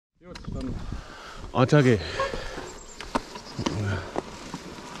Unterwegs.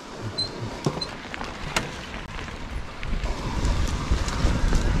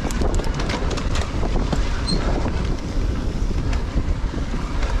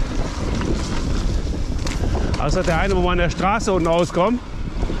 Das ist der eine, wo wir an der Straße unten auskommen.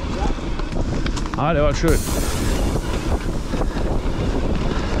 Ah, der war schön.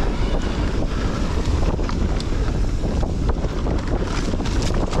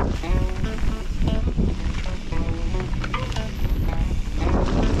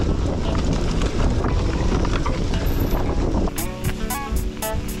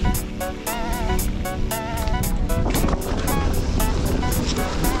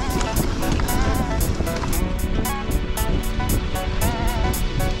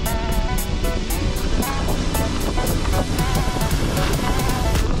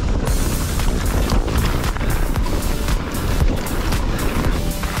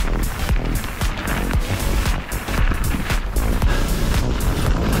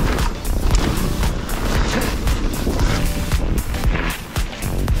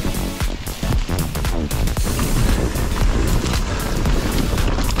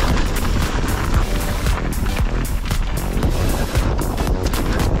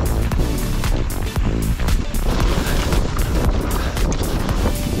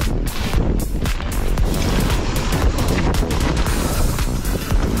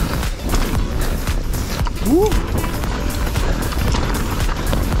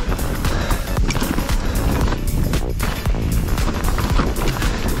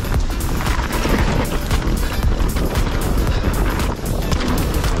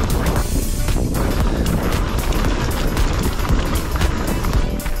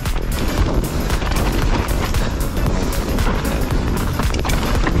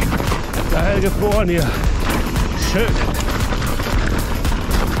 Gefroren hier. Schön.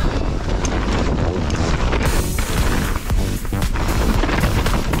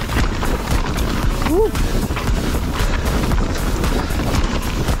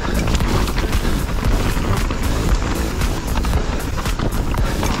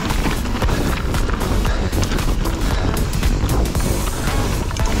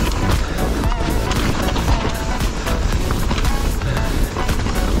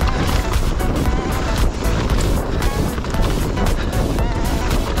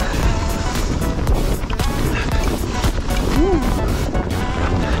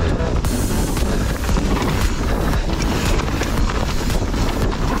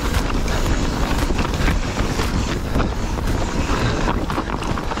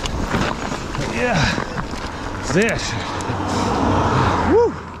 Sehr schön.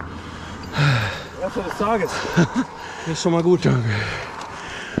 Erster des Tages. Das ist schon mal gut. Danke.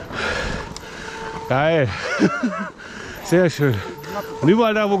 Geil. Sehr schön. Und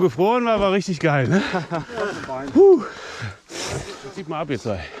überall da, wo gefroren war, war richtig geil. Ne? Jetzt sieht mal ab jetzt.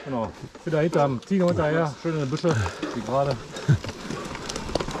 Genau. Wieder hinter am Tino hinterher. Schön in den Büsche. Wie gerade.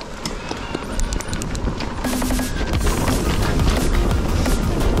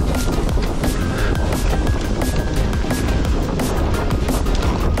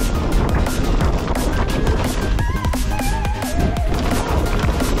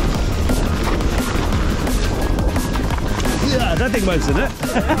 Das Ding meinst du, ne?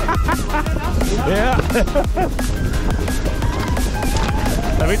 Ja.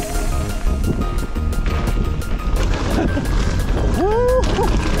 David.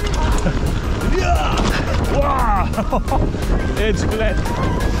 Ja. Wow. It's flat.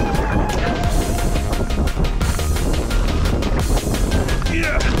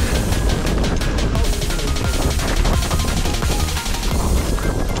 Ja.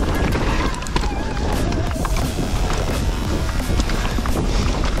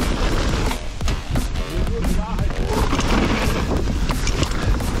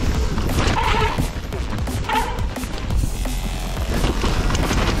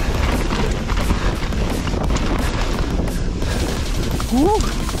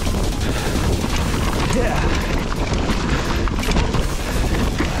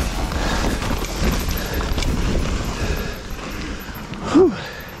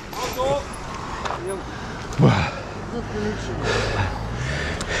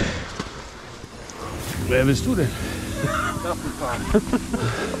 Wer bist du denn?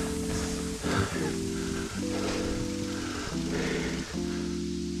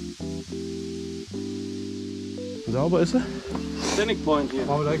 Sauber ist er? Standing Point hier.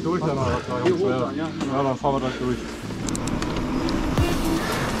 Fahren wir direkt durch, dann ja, dann fahren wir direkt durch.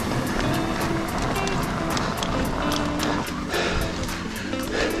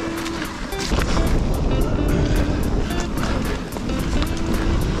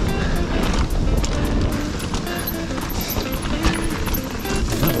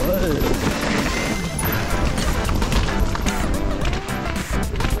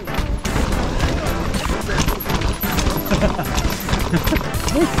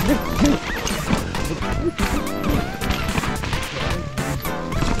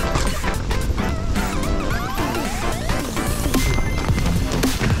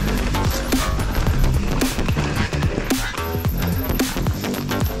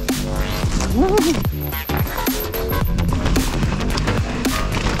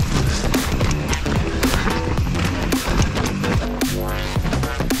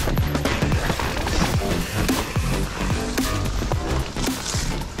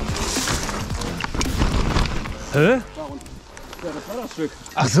 Hä? Ja, das war das Stück.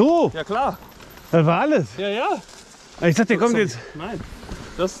 Ach so, Ja klar. das war alles. Ja, ja. Ich dachte, der kommt jetzt. Nein.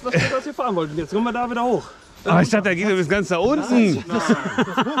 Das ist das, was wir fahren wollten. Jetzt kommen wir da wieder hoch. Aber ich dachte, der geht bis ganz da unten. Nein. Das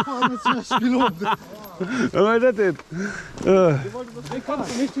Hochfahren ist zuerst gelohnt. Was war das denn? Nee,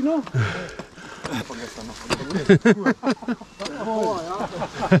 kannst du nicht, Tino? Von gestern noch. Oh, ja.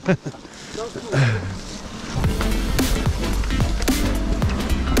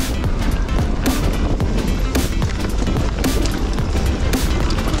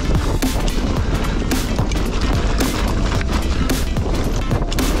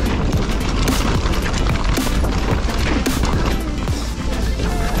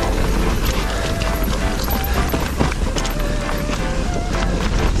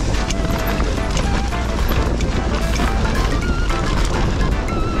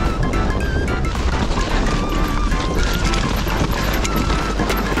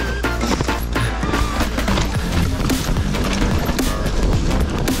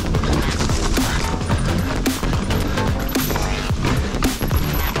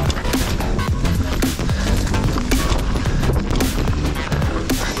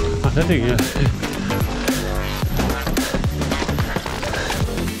 Ach, das Ding hier.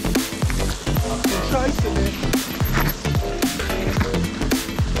 Scheiße, ey.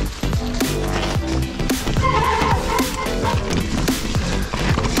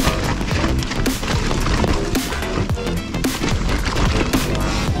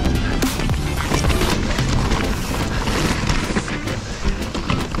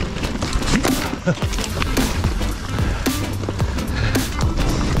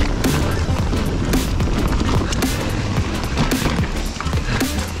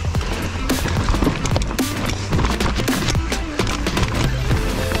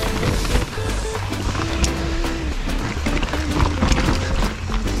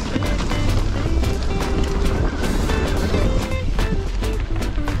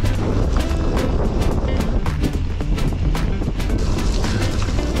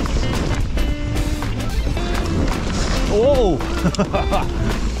 Oh!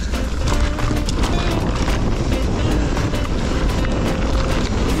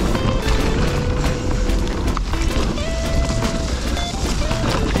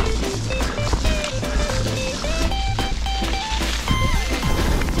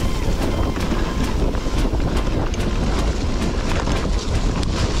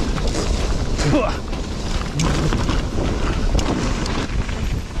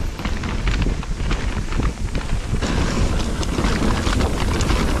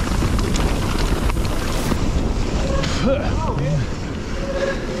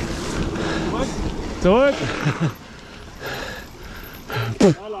 Zurück!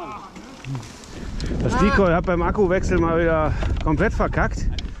 Das Decoy hat beim Akkuwechsel mal wieder komplett verkackt.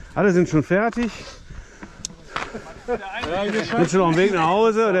 Alle sind schon fertig. Sind schon auf dem Weg nach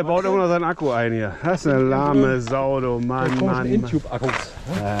Hause. Der baut immer noch seinen Akku ein hier. Das ist eine lahme Sau, du Mann, Mann. Intube-Akkus.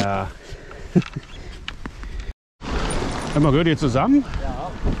 Ja. Hör mal, gehört ihr zusammen?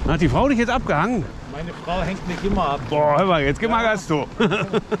 Ja. Hat die Frau dich jetzt abgehangen? Meine Frau hängt mich immer ab. Boah, hör mal, jetzt geh mal Gas, du.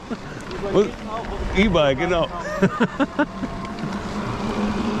 E-Bike, genau.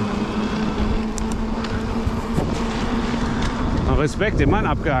 Respekt, den Mann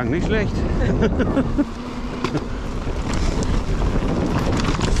abgehangen, nicht schlecht.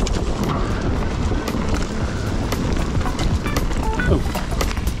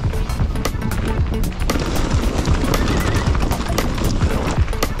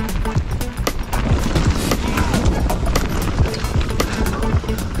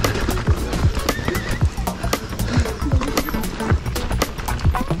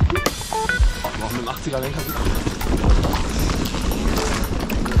 Mit dem 80er Lenker.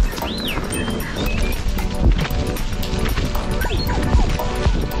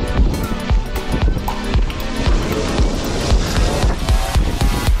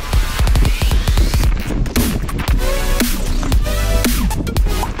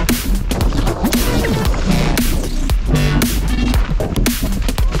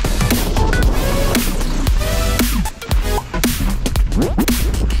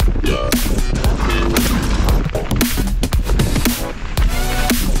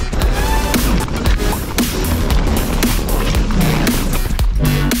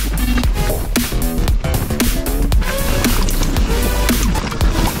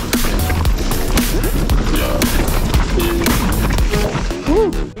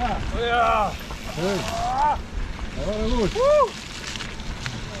 Ja. Schön. Ja, gut.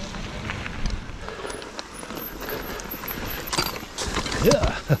 Ja.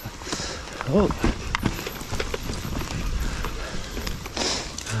 Oh.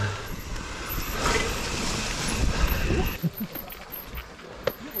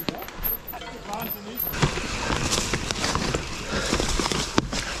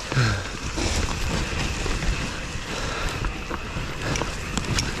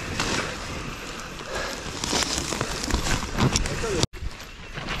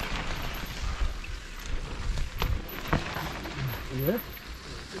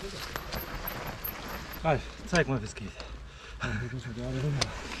 Ralf, zeig mal, wie es geht.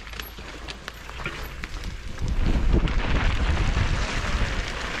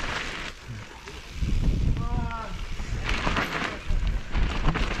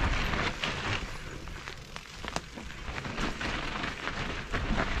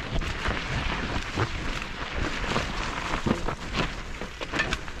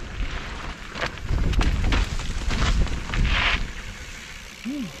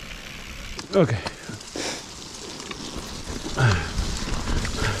 Okay.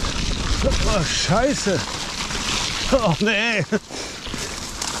 Oh, Scheiße. Oh, nee. Egal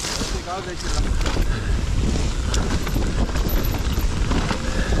welche Lampe.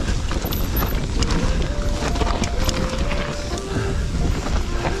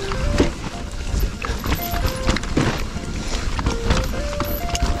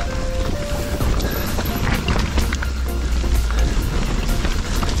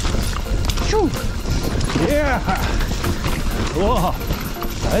 Yeah. Wow.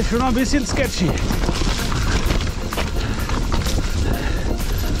 Das ist schon noch ein bisschen sketchy.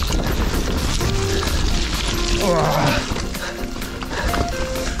 Oh.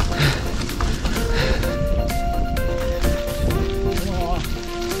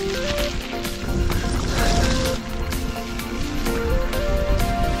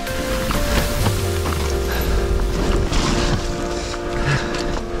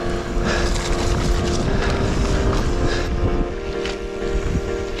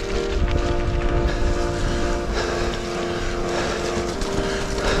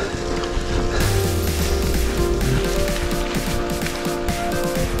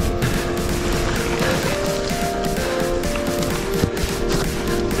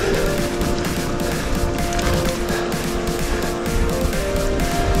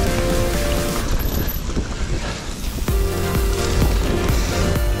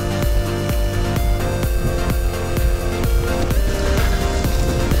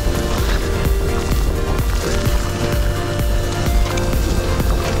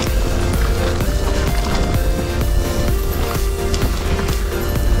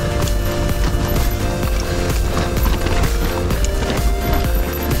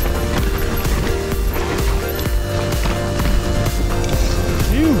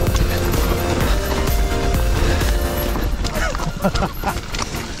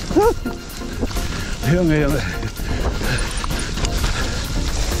 Junge, Junge.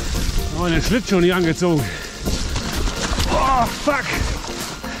 Oh, den Schlittschuh nicht angezogen. Oh, fuck.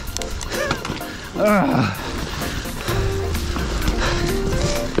 Ah.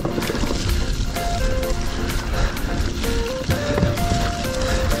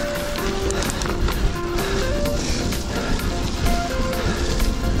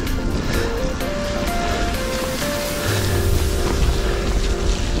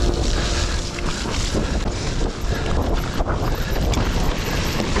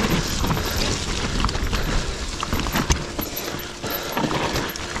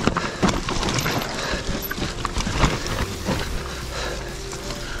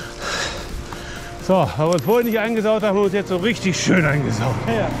 So, aber vorhin nicht eingesaut, haben wir uns jetzt so richtig schön eingesaut.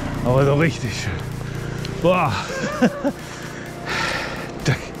 Ja. Aber so richtig schön. Boah.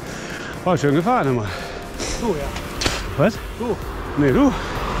 Oh, schön gefahren immer. Du, ja. Was? Du. Nee, du.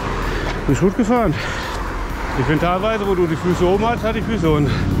 Bist gut gefahren. Ich finde teilweise, wo du die Füße oben hast, hatte ich Füße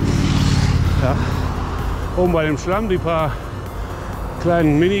unten. Ja. Oben bei dem Schlamm, die paar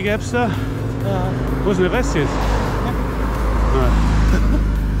kleinen Mini-Gaps da. Ja. Wo ist denn der Rest jetzt? Ja.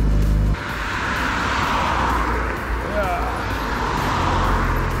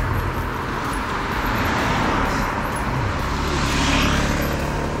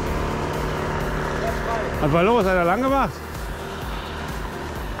 Was war los? Hat er lang gemacht?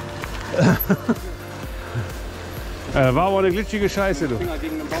 War aber eine glitschige Scheiße, du. Finger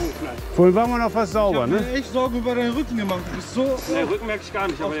gegen den Baum geknallt. Vorhin waren wir noch fast Ich sauber, habe mir ne? echt Sorgen über deinen Rücken gemacht. Du bist so Der Rücken merke ich gar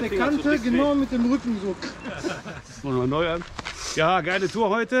nicht, aber auf der der Finger tut Kante, richtig genau weh. mit dem Rücken so. Wollen wir neu an? Ja, geile Tour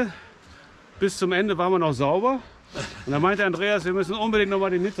heute. Bis zum Ende waren wir noch sauber. Und dann meinte Andreas, wir müssen unbedingt noch mal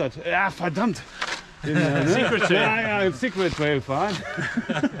den Nizza. Ja, verdammt. Den, Secret Trail. Ja, den Secret Trail fahren.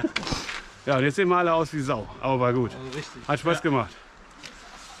 Ja, und jetzt sehen wir alle aus wie Sau. Aber war gut. Also richtig. Hat Spaß gemacht.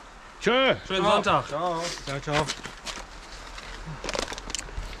 Tschö. Schönen Sonntag. Ciao. Ciao, ciao.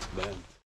 Bam.